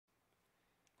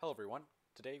Hello everyone,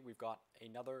 today we've got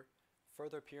another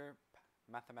further pure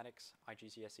mathematics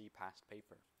IGCSE past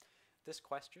paper. This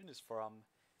question is from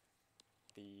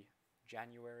the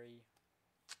January,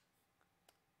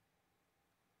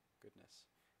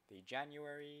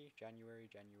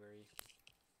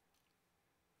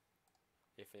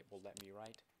 if it will let me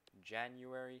write,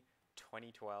 January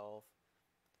 2012,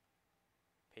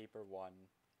 paper 1,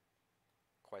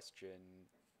 question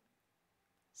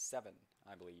 7,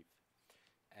 I believe.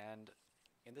 And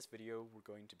in this video, we're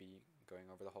going to be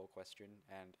going over the whole question,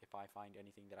 and if I find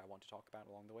anything that I want to talk about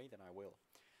along the way, then I will.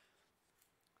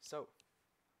 So,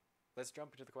 let's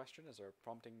jump into the question as our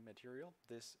prompting material.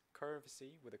 This curve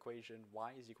C with equation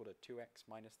y is equal to 2x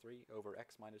minus 3 over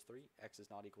x minus 3, x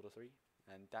is not equal to 3,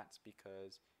 and that's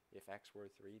because if x were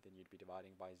 3, then you'd be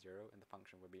dividing by 0, and the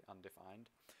function would be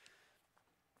undefined.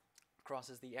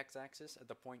 Crosses the x-axis at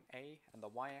the point A and the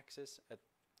y-axis at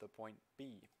the point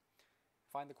B.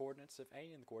 Find the coordinates of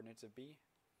A and the coordinates of B.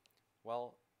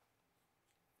 Well,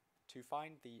 to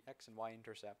find the x and y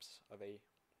intercepts of a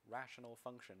rational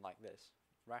function like this,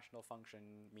 rational function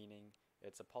meaning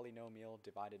it's a polynomial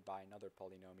divided by another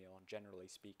polynomial, generally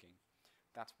speaking.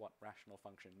 That's what rational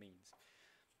function means.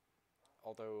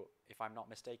 Although, if I'm not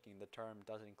mistaken, the term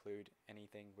does include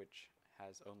anything which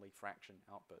has only fraction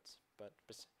outputs. But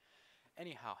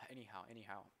anyhow.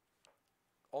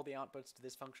 All the outputs to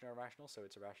this function are rational, so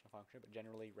it's a rational function, but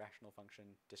generally rational function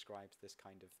describes this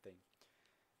kind of thing.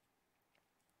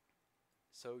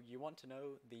 So you want to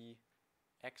know the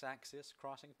x-axis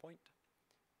crossing point,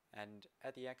 and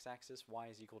at the x-axis y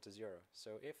is equal to 0.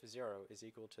 So if 0 is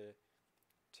equal to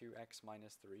 2x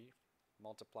minus 3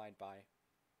 multiplied by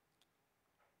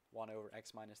 1 over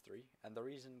x minus 3, and the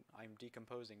reason I'm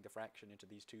decomposing the fraction into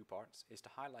these two parts is to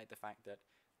highlight the fact that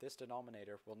this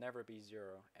denominator will never be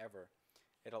 0, ever.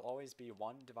 It'll always be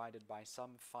 1 divided by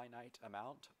some finite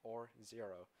amount, or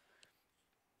 0.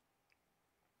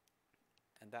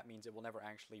 And that means it will never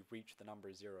actually reach the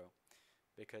number 0,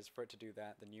 because for it to do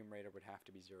that, the numerator would have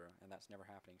to be 0, and that's never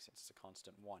happening since it's a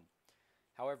constant 1.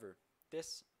 However,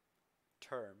 this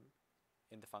term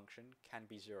in the function can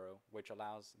be 0, which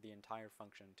allows the entire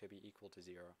function to be equal to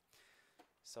 0.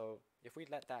 So if we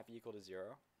let that be equal to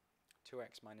 0,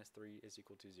 2x minus 3 is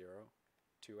equal to 0,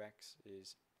 2x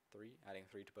is 3, adding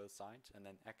 3 to both sides, and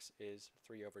then x is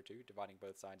 3 over 2, dividing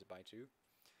both sides by 2.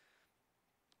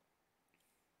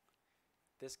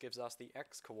 This gives us the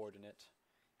x-coordinate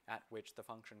at which the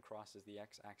function crosses the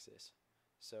x-axis.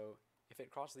 So if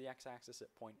it crosses the x-axis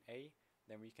at point A,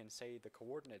 then we can say the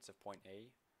coordinates of point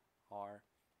A are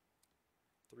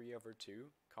 3 over 2,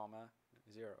 comma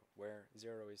 0, where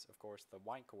 0 is, of course, the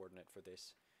y-coordinate for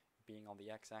this. Being on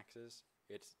the x-axis,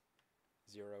 it's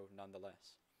 0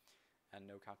 nonetheless, and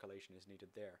no calculation is needed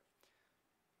there.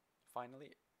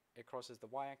 Finally, it crosses the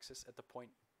y-axis at the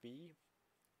point B.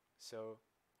 So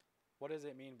what does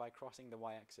it mean by crossing the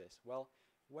y-axis? Well,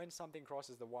 when something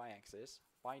crosses the y-axis,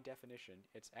 by definition,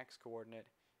 its x-coordinate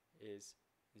is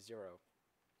 0.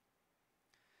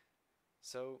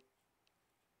 So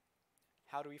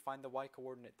how do we find the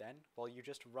y-coordinate then? Well, you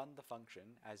just run the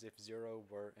function as if 0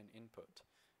 were an input.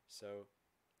 So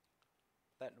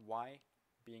let y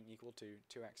being equal to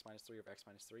 2x minus 3 over x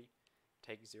minus 3,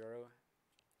 take 0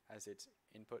 as its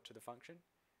input to the function.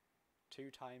 2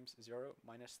 times 0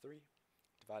 minus 3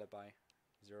 divided by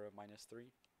 0 minus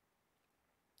 3.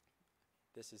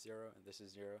 This is 0 and this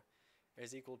is 0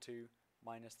 is equal to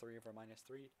minus 3 over minus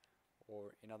 3,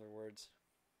 or in other words,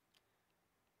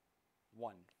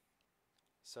 1.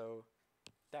 So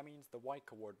that means the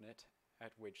y-coordinate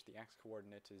at which the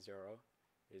x-coordinate is 0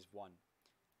 is 1.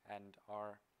 And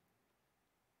our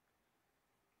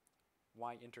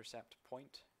y-intercept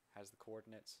point has the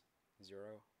coordinates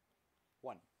 0,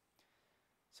 1.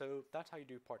 So that's how you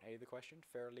do part A of the question.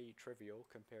 Fairly trivial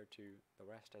compared to the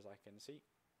rest, as I can see.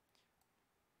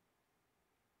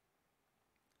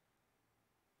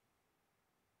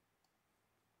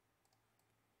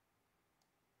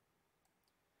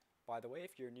 By the way,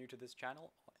 if you're new to this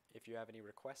channel, if you have any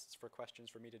requests for questions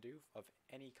for me to do of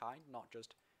any kind, not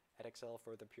just Edexcel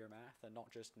for the pure math, and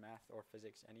not just math or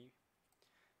physics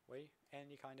anyway,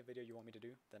 any kind of video you want me to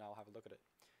do, then I'll have a look at it.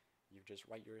 You just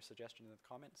write your suggestion in the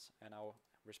comments, and I'll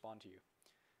respond to you.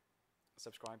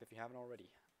 Subscribe if you haven't already.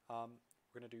 We're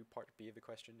going to do part B of the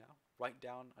question now. Write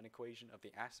down an equation of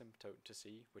the asymptote to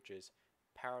C, which is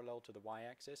parallel to the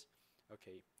y-axis.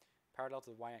 Okay, parallel to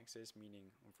the y-axis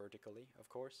meaning vertically, of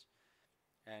course.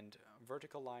 And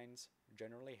vertical lines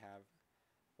generally have,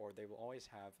 or they will always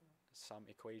have, some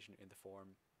equation in the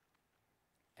form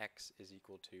x is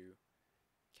equal to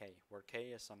k, where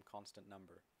k is some constant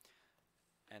number.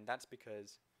 And that's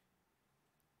because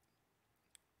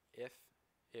if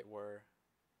it were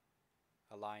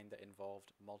a line that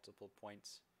involved multiple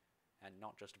points and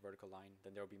not just a vertical line,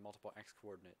 then there will be multiple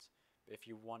x-coordinates. But if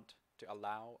you want to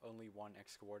allow only one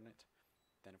x-coordinate,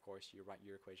 then of course you write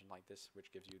your equation like this,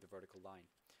 which gives you the vertical line.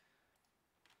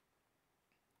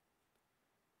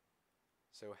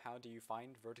 So how do you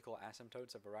find vertical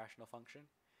asymptotes of a rational function?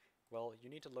 Well, you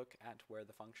need to look at where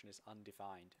the function is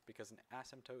undefined, because an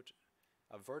asymptote,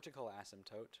 a vertical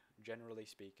asymptote, generally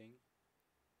speaking,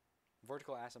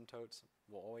 vertical asymptotes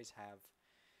will always have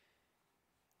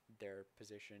their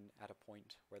position at a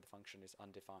point where the function is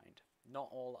undefined. Not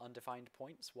all undefined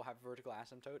points will have a vertical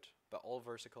asymptote, but all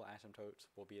vertical asymptotes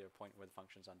will be at a point where the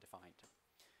function is undefined.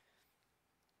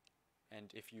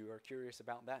 And if you are curious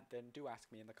about that, then do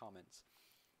ask me in the comments.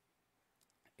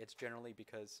 It's generally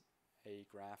because a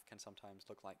graph can sometimes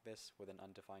look like this with an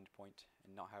undefined point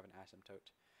and not have an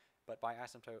asymptote. But by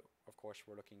asymptote, of course,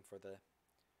 we're looking for the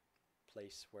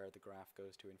place where the graph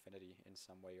goes to infinity in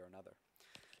some way or another.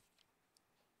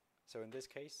 So in this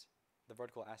case, the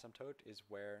vertical asymptote is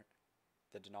where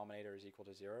the denominator is equal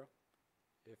to 0.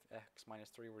 If x minus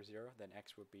 3 were 0, then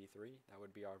x would be 3. That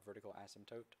would be our vertical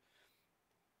asymptote.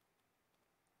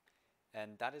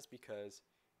 And that is because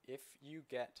if you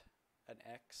get an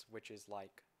x which is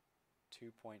like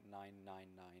 2.999,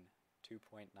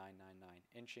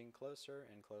 inching closer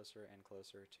and closer and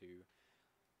closer to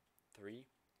 3,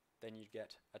 then you'd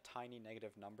get a tiny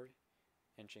negative number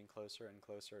inching closer and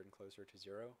closer and closer to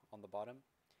 0 on the bottom,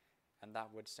 and that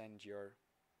would send your,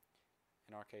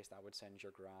 in our case, that would send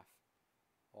your graph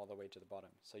all the way to the bottom.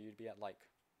 So you'd be at like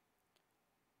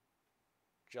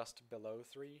just below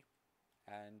 3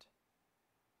 and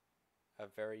a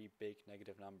very big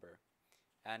negative number.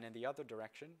 And in the other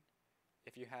direction,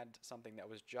 if you had something that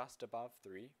was just above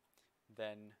 3,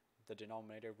 then the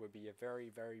denominator would be a very,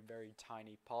 very, very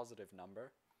tiny positive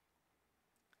number.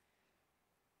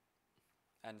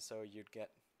 And so you'd get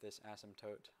this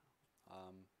asymptote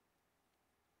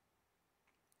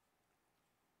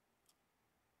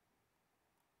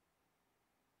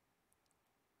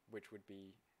which would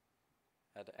be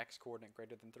at an x-coordinate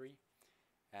greater than 3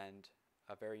 and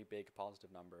a very big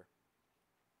positive number.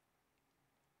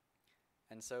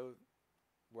 And so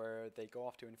where they go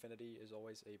off to infinity is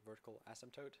always a vertical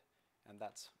asymptote, and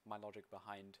that's my logic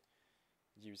behind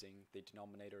using the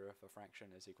denominator of a fraction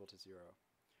is equal to 0.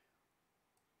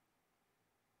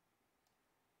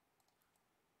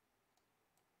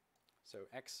 So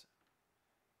x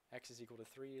is equal to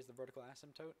 3 is the vertical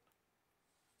asymptote.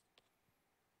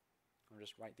 I'll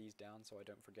just write these down so I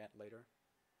don't forget later.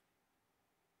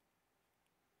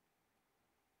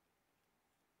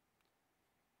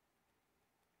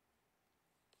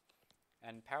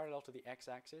 And parallel to the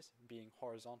x-axis, being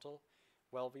horizontal,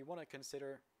 well, we want to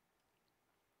consider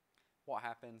what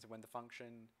happens when the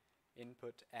function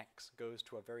input x goes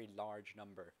to a very large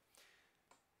number.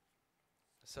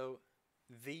 So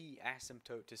the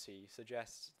asymptote to C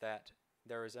suggests that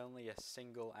there is only a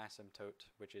single asymptote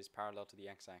which is parallel to the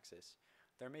x-axis.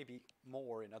 There may be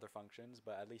more in other functions,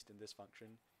 but at least in this function,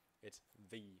 it's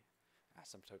the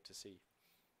asymptote to C.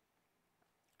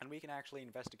 And we can actually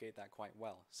investigate that quite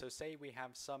well. So say we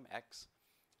have some x,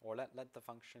 or let the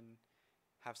function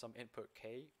have some input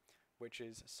k, which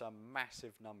is some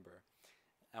massive number.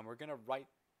 And we're going to write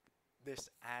this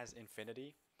as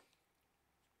infinity,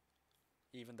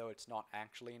 even though it's not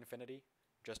actually infinity,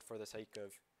 just for the sake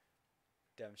of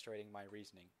demonstrating my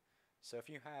reasoning. So if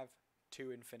you have 2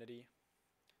 infinity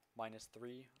minus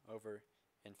 3 over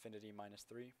infinity minus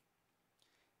 3,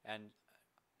 and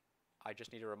I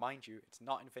just need to remind you, it's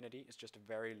not infinity, it's just a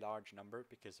very large number,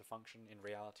 because the function in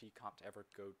reality can't ever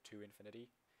go to infinity,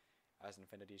 as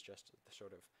infinity is just the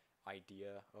sort of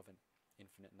idea of an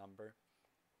infinite number.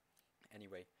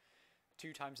 Anyway,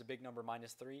 2 times a big number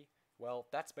minus 3, well,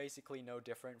 that's basically no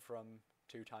different from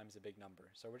 2 times a big number.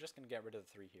 So we're just going to get rid of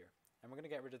the 3 here. And we're going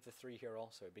to get rid of the 3 here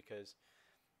also, because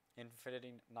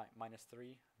infinity minus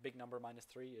 3, big number minus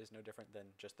 3 is no different than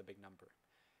just the big number.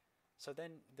 So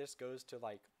then this goes to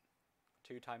like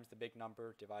 2 times the big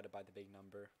number divided by the big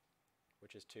number,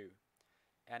 which is 2.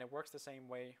 And it works the same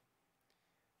way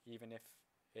even if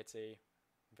it's a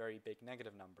very big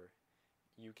negative number.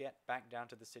 You get back down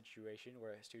to the situation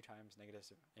where it's 2 times negative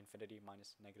infinity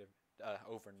minus negative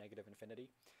over negative infinity.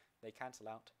 They cancel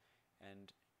out,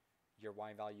 and your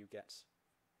y value gets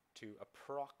to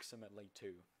approximately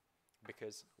 2,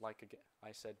 because like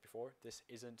I said before, this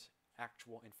isn't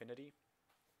actual infinity,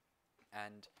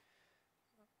 and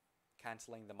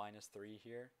cancelling the minus 3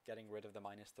 here, getting rid of the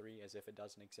minus 3 as if it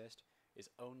doesn't exist, is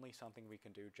only something we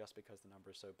can do just because the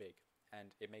number is so big, and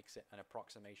it makes it an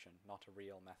approximation, not a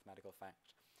real mathematical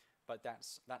fact. but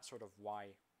that's sort of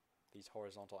why these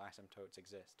horizontal asymptotes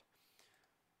exist.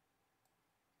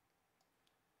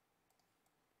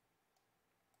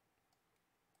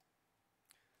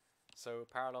 So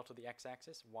parallel to the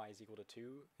x-axis, y is equal to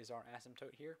 2 is our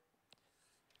asymptote here.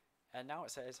 And now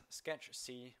it says sketch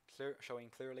C showing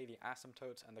clearly the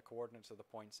asymptotes and the coordinates of the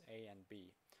points A and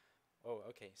B. Oh,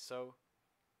 okay, so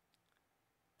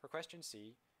for question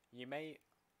C, you may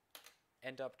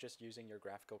end up just using your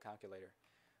graphical calculator.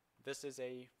 This is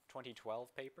a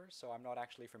 2012 paper, so I'm not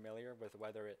actually familiar with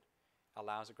whether it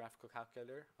allows a graphical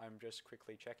calculator. I'm just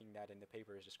quickly checking that in the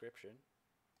paper's description.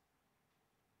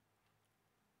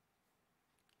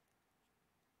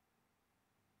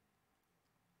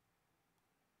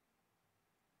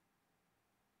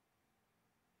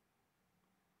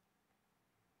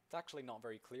 It's actually not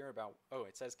very clear about, oh,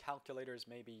 it says calculators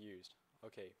may be used.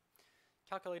 Okay,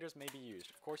 calculators may be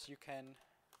used. Of course, you can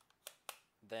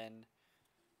then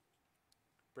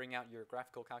bring out your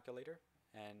graphical calculator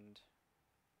and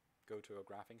go to a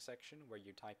graphing section where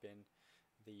you type in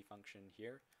the function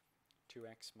here,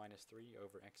 2x minus 3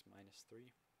 over x minus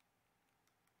 3.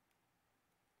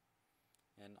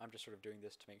 And I'm just sort of doing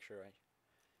this to make sure I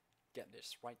get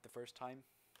this right the first time.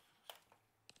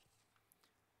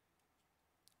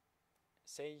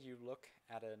 Say you look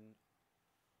at an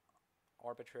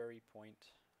arbitrary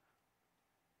point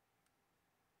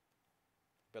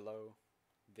below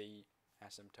the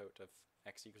asymptote of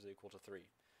x equal to 3.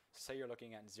 So say you're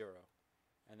looking at 0,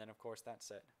 and then of course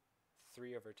that's at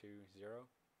 3 over 2, 0,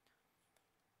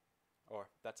 or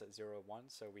that's at 0, 1,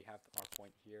 so we have our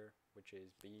point here, which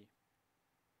is b,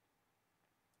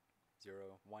 0,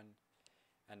 1,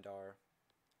 and our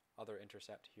other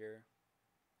intercept here,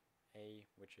 a,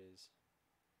 which is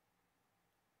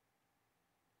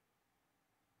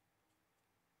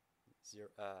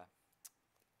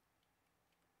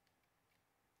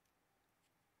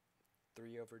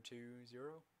 3 over 2,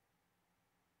 0.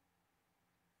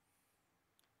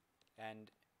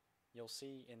 And you'll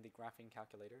see in the graphing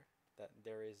calculator that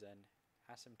there is an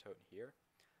asymptote here,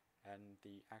 and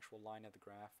the actual line of the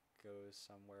graph goes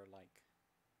somewhere like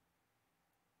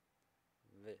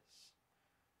this,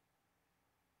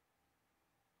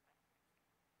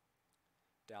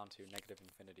 down to negative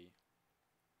infinity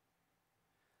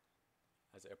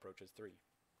as it approaches 3.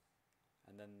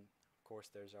 And then, of course,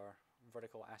 there's our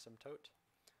vertical asymptote,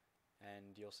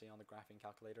 and you'll see on the graphing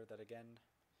calculator that again,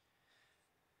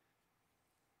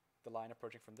 the line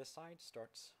approaching from this side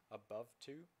starts above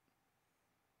 2,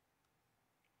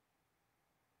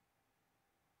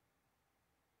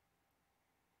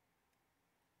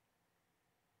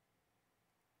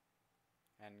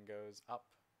 and goes up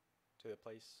to the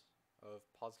place of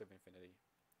positive infinity.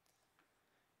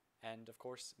 And of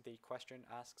course, the question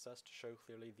asks us to show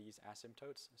clearly these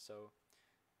asymptotes, so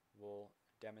we'll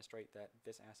demonstrate that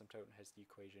this asymptote has the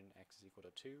equation x is equal to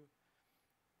 2,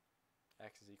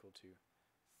 x is equal to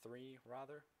 3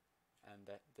 rather, and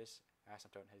that this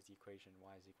asymptote has the equation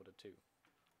y is equal to 2.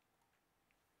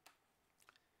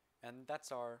 And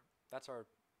that's our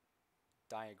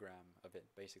diagram of it,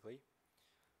 basically.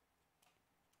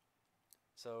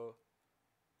 So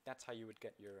that's how you would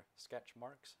get your sketch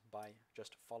marks, by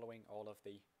just following all of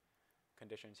the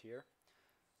conditions here.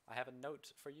 I have a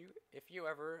note for you. If you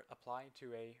ever apply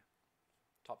to a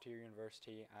top tier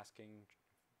university asking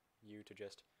you to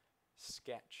just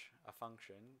sketch a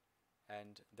function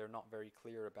and they're not very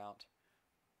clear about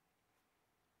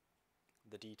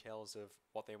the details of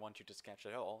what they want you to sketch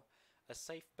at all, a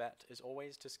safe bet is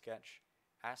always to sketch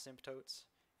asymptotes,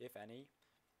 if any,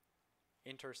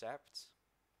 intercepts,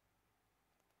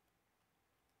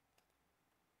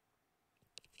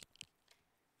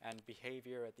 and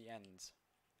behavior at the ends,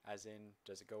 as in,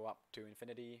 does it go up to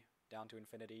infinity, down to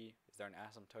infinity, is there an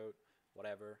asymptote,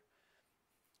 whatever.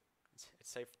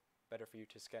 It's better for you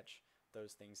to sketch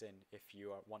those things in if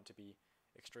you want to be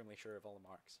extremely sure of all the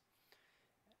marks.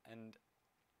 And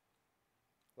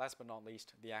last but not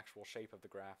least, the actual shape of the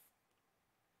graph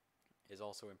is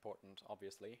also important,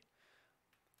 obviously.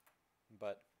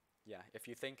 But yeah, if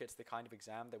you think it's the kind of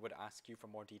exam that would ask you for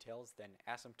more details, then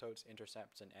asymptotes,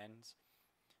 intercepts, and ends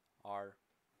are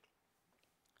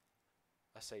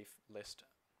a safe list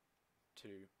to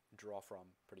draw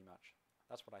from, pretty much.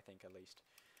 That's what I think, at least.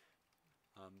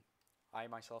 I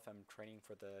myself am training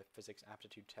for the physics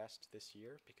aptitude test this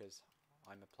year because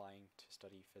I'm applying to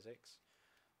study physics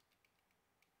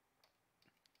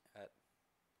at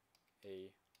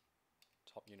a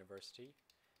top university,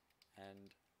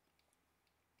 and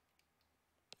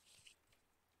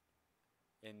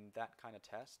in that kind of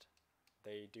test,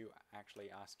 they do actually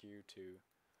ask you to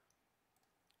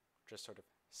just sort of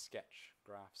sketch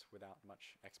graphs without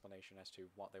much explanation as to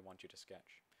what they want you to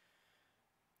sketch.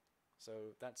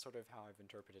 So that's sort of how I've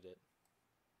interpreted it.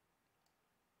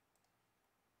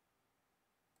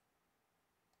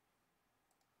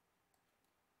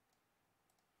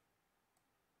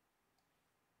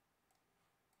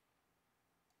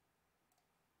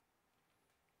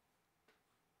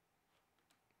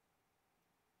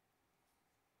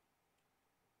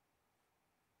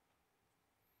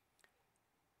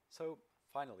 So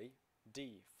finally,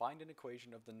 D, find an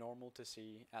equation of the normal to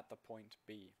C at the point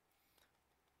B.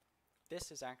 This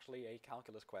is actually a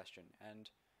calculus question, and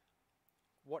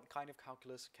what kind of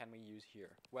calculus can we use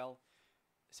here? Well,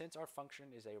 since our function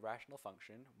is a rational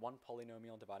function, one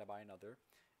polynomial divided by another,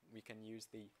 we can use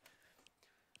the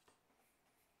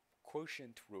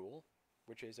quotient rule,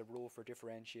 which is a rule for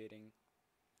differentiating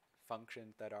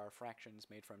functions that are fractions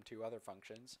made from two other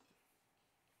functions,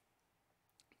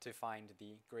 to find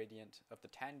the gradient of the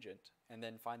tangent, and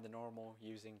then find the normal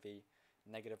using the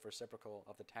negative reciprocal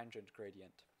of the tangent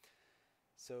gradient.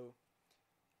 So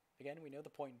again, we know the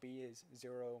point B is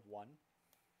 0, 1,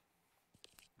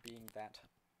 being that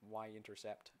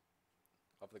y-intercept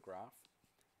of the graph.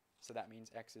 So that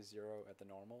means x is 0 at the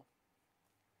normal.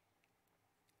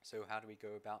 So how do we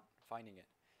go about finding it?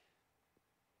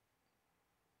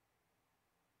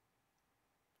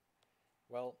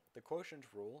 Well, the quotient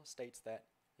rule states that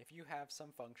if you have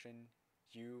some function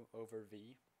u over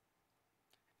v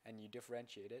and you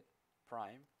differentiate it,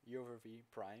 prime, u over v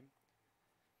prime,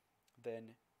 then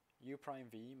u prime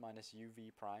v minus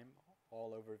uv prime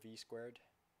all over v squared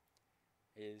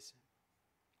is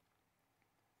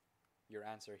your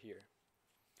answer here.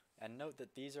 And note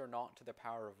that these are not to the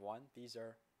power of 1, these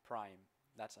are prime.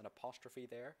 That's an apostrophe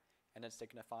there, and it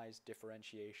signifies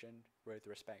differentiation with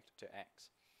respect to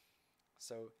x.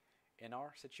 So in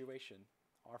our situation,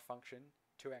 our function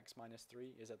 2x minus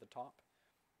 3 is at the top,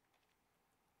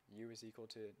 u is equal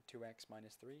to 2x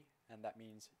minus 3, and that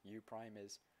means u prime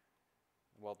is,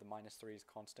 well, the minus 3 is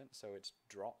constant, so it's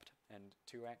dropped, and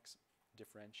 2x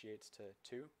differentiates to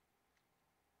 2,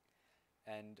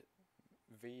 and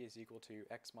v is equal to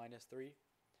x minus 3,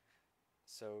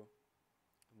 so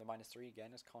the minus 3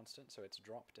 again is constant, so it's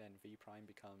dropped, and v prime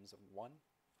becomes 1.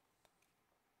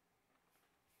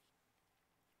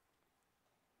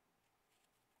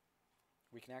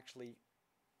 We can actually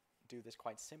do this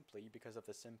quite simply because of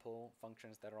the simple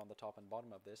functions that are on the top and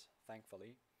bottom of this,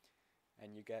 thankfully.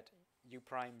 And you get u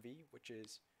prime v, which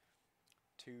is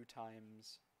 2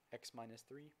 times x minus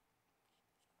 3,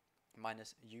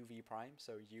 minus uv prime,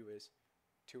 so u is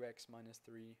 2x minus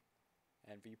 3,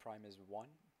 and v prime is 1.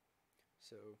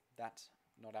 So that's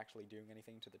not actually doing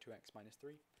anything to the 2x minus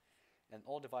 3. And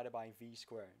all divided by v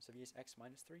squared. So v is x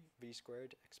minus 3, v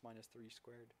squared, x minus 3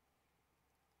 squared,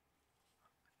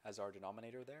 as our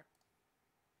denominator there.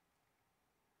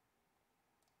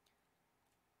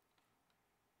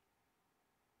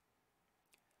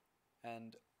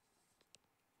 And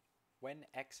when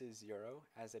x is 0,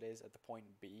 as it is at the point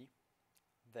B,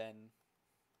 then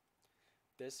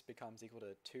this becomes equal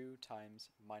to 2 times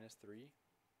minus 3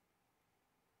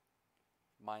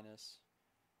 minus,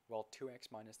 well,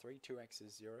 2x minus 3. 2x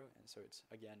is 0, and so it's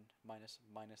again minus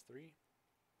 3.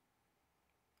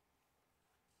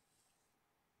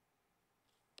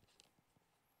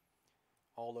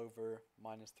 All over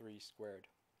minus 3 squared.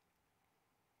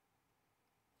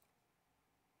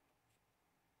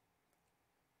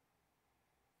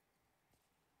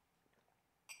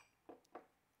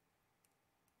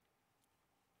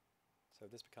 So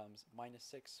this becomes minus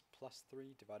 6 plus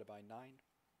 3 divided by 9,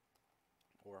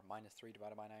 or minus 3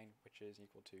 divided by 9, which is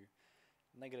equal to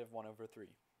negative 1 over 3.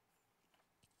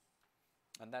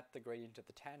 And that's the gradient of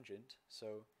the tangent,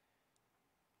 so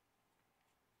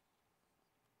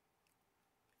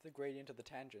if the gradient of the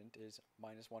tangent is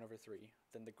minus 1 over 3,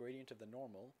 then the gradient of the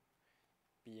normal,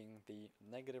 being the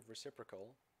negative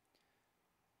reciprocal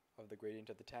of the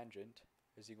gradient of the tangent,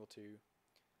 is equal to,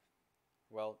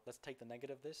 well, let's take the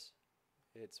negative of this,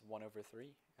 it's 1 over 3,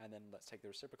 and then let's take the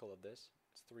reciprocal of this,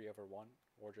 it's 3 over 1,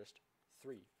 or just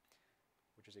 3,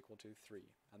 which is equal to 3.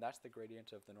 And that's the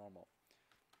gradient of the normal.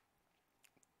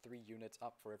 3 units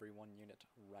up for every 1 unit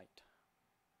right.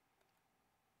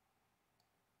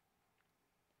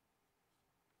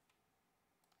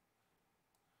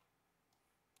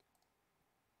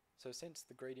 So since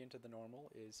the gradient of the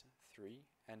normal is 3,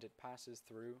 and it passes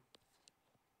through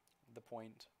the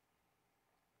point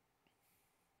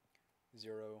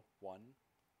 0, 1,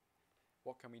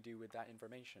 what can we do with that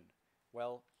information?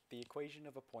 Well, the equation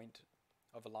of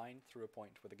a line through a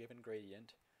point with a given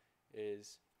gradient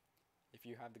is, if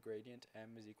you have the gradient, m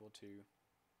is equal to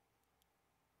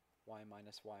y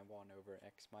minus y1 over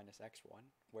x minus x1,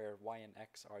 where y and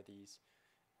x are these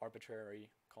arbitrary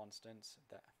constants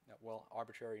that, well,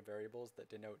 arbitrary variables that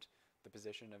denote the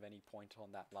position of any point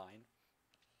on that line.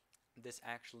 This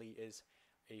actually is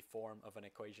a form of an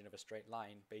equation of a straight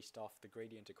line based off the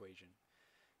gradient equation.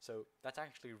 So that's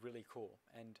actually really cool,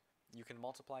 and you can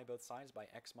multiply both sides by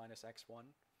x minus x1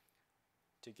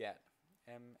 to get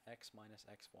mx minus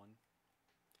x1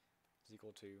 is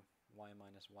equal to y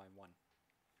minus y1.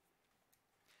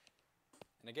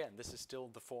 And again, this is still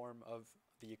the form of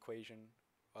the equation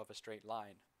of a straight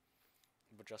line,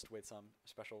 but just with some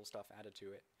special stuff added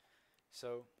to it.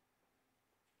 So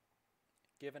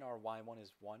given our y1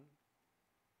 is 1,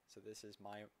 so this is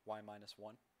my y minus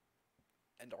 1,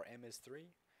 and our m is 3,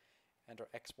 and our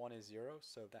x1 is 0,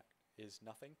 so that is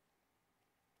nothing,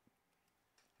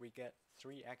 we get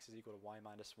 3x is equal to y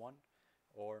minus 1,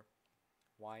 or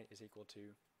y is equal to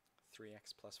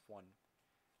 3x plus 1.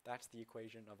 That's the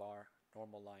equation of our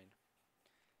normal line.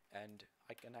 And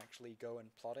I can actually go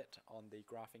and plot it on the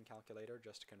graphing calculator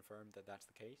just to confirm that that's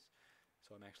the case.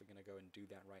 So I'm actually going to go and do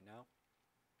that right now.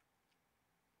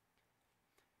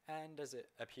 And as it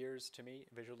appears to me,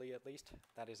 visually at least,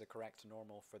 that is a correct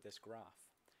normal for this graph.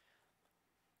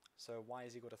 So y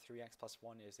is equal to 3x plus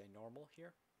 1 is a normal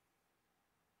here.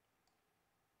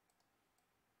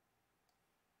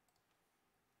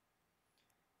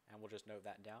 And we'll just note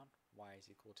that down. Y is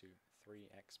equal to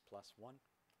 3x plus 1.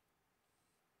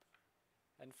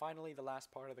 And finally, the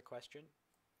last part of the question.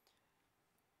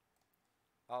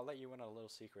 I'll let you in on a little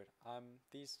secret.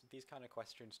 These kind of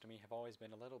questions to me have always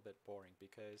been a little bit boring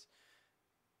because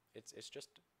it's just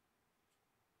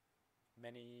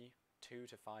many 2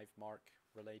 to 5 mark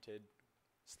related,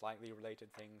 slightly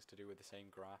related things to do with the same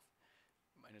graph,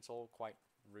 and it's all quite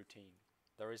routine.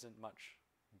 There isn't much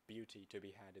beauty to be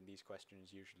had in these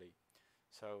questions usually.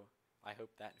 So I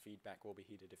hope that feedback will be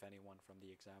heeded if anyone from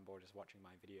the exam board is watching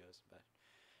my videos. But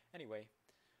anyway,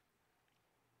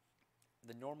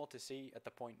 the normal to C at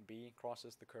the point B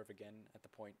crosses the curve again at the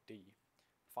point D.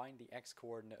 Find the x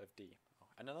coordinate of D.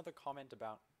 And another comment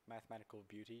about mathematical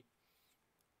beauty.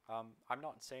 I'm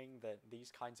not saying that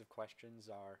these kinds of questions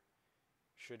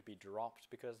should be dropped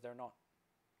because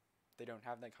they don't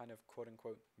have that kind of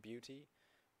quote-unquote beauty,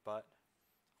 but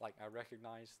like I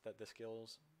recognize that the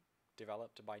skills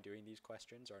developed by doing these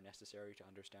questions are necessary to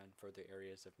understand further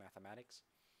areas of mathematics.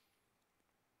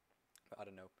 But I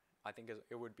don't know. I think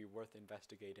it would be worth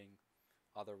investigating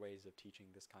other ways of teaching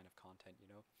this kind of content, you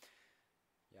know.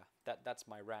 Yeah, that's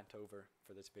my rant over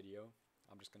for this video.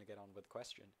 I'm just going to get on with the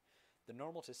question. The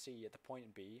normal to C at the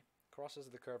point B crosses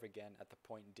the curve again at the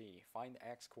point D. Find the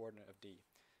x coordinate of D.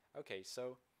 Okay,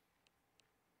 so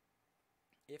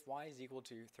if y is equal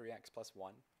to 3x plus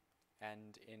 1,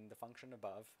 and in the function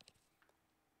above,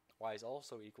 y is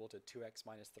also equal to 2x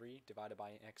minus 3 divided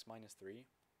by x minus 3,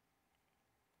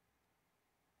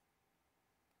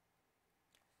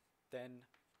 then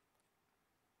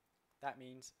that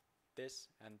means this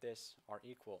and this are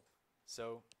equal.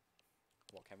 So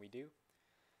what can we do?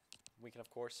 We can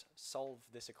of course solve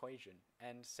this equation,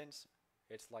 and since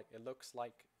it looks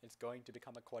like it's going to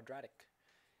become a quadratic,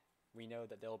 we know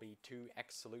that there'll be two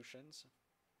x solutions,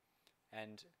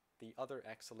 and the other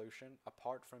x solution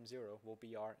apart from 0 will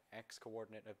be our x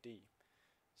coordinate of D.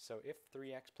 So if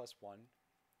 3x plus 1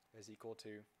 is equal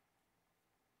to,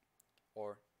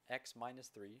 or x minus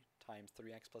 3 times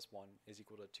 3x plus 1 is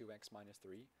equal to 2x minus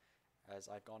 3, as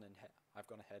I've gone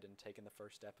ahead and taken the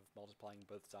first step of multiplying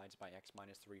both sides by x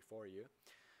minus 3 for you,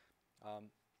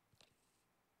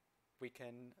 we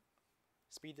can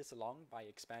speed this along by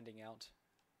expanding out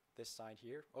this side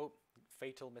here. Oh,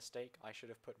 fatal mistake, I should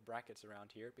have put brackets around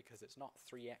here because it's not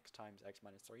 3x times x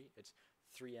minus 3, it's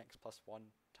 3x plus 1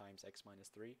 times x minus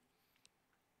 3.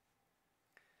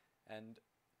 And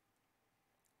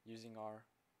using our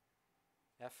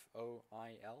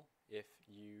FOIL, if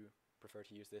you prefer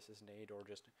to use this as an aid or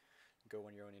just go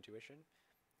on your own intuition,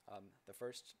 the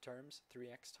first terms,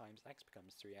 3x times x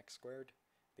becomes 3x squared.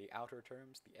 The outer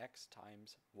terms, the x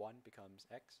times 1 becomes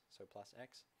x, so plus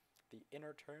x. The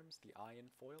inner terms, the I in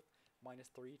FOIL, minus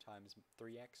 3 times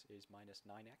 3x is minus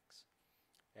 9x.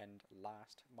 And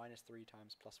last, minus 3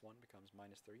 times plus 1 becomes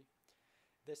minus 3.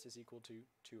 This is equal to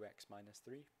 2x minus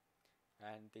 3.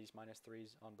 And these minus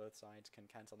 3's on both sides can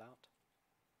cancel out.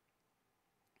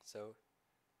 So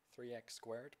 3x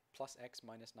squared plus x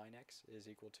minus 9x is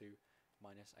equal to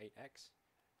minus 8x.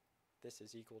 This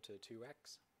is equal to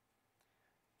 2x.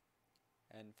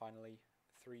 And finally,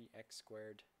 3x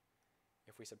squared,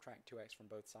 if we subtract 2x from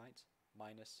both sides,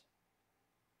 minus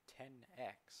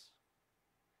 10x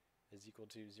is equal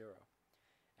to 0.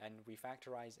 And we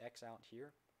factorize x out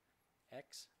here,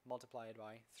 x multiplied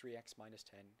by 3x minus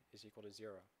 10 is equal to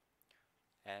 0.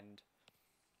 And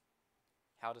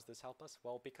how does this help us?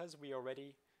 Well, because we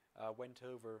already went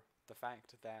over the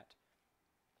fact that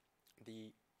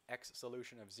the x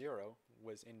solution of 0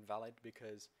 was invalid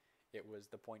because it was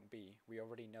the point B, we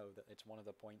already know that it's one of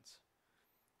the points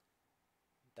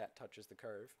that touches the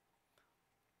curve.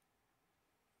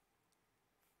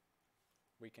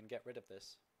 We can get rid of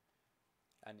this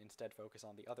and instead focus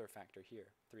on the other factor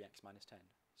here, 3x minus 10.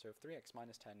 So if 3x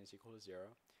minus 10 is equal to 0,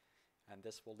 and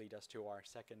this will lead us to our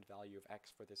second value of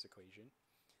x for this equation,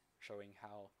 showing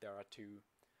how there are two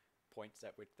points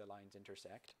at which the lines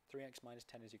intersect. 3x minus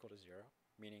 10 is equal to 0,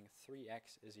 meaning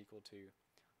 3x is equal to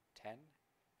 10,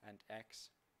 and x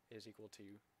is equal to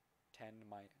 10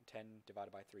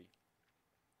 divided by 3.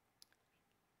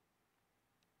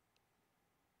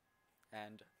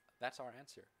 And that's our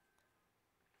answer.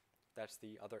 That's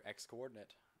the other x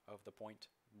coordinate of the point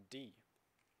D.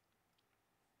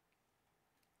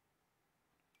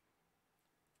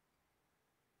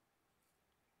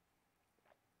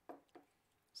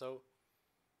 So,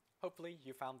 hopefully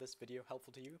you found this video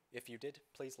helpful to you. If you did,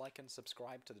 please like and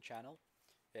subscribe to the channel.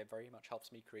 It very much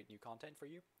helps me create new content for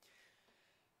you.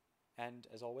 And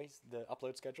as always, the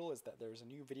upload schedule is that there's a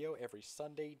new video every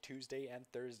Sunday, Tuesday, and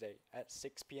Thursday at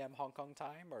 6 p.m. Hong Kong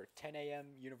time or 10 a.m.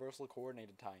 Universal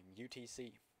Coordinated Time,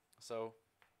 UTC. So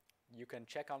you can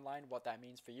check online what that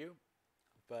means for you,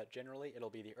 but generally it'll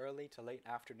be the early to late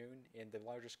afternoon in the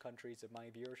largest countries of my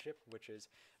viewership, which is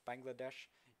Bangladesh,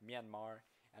 Myanmar,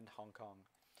 and Hong Kong.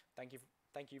 Thank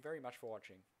you very much for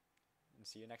watching, and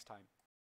see you next time.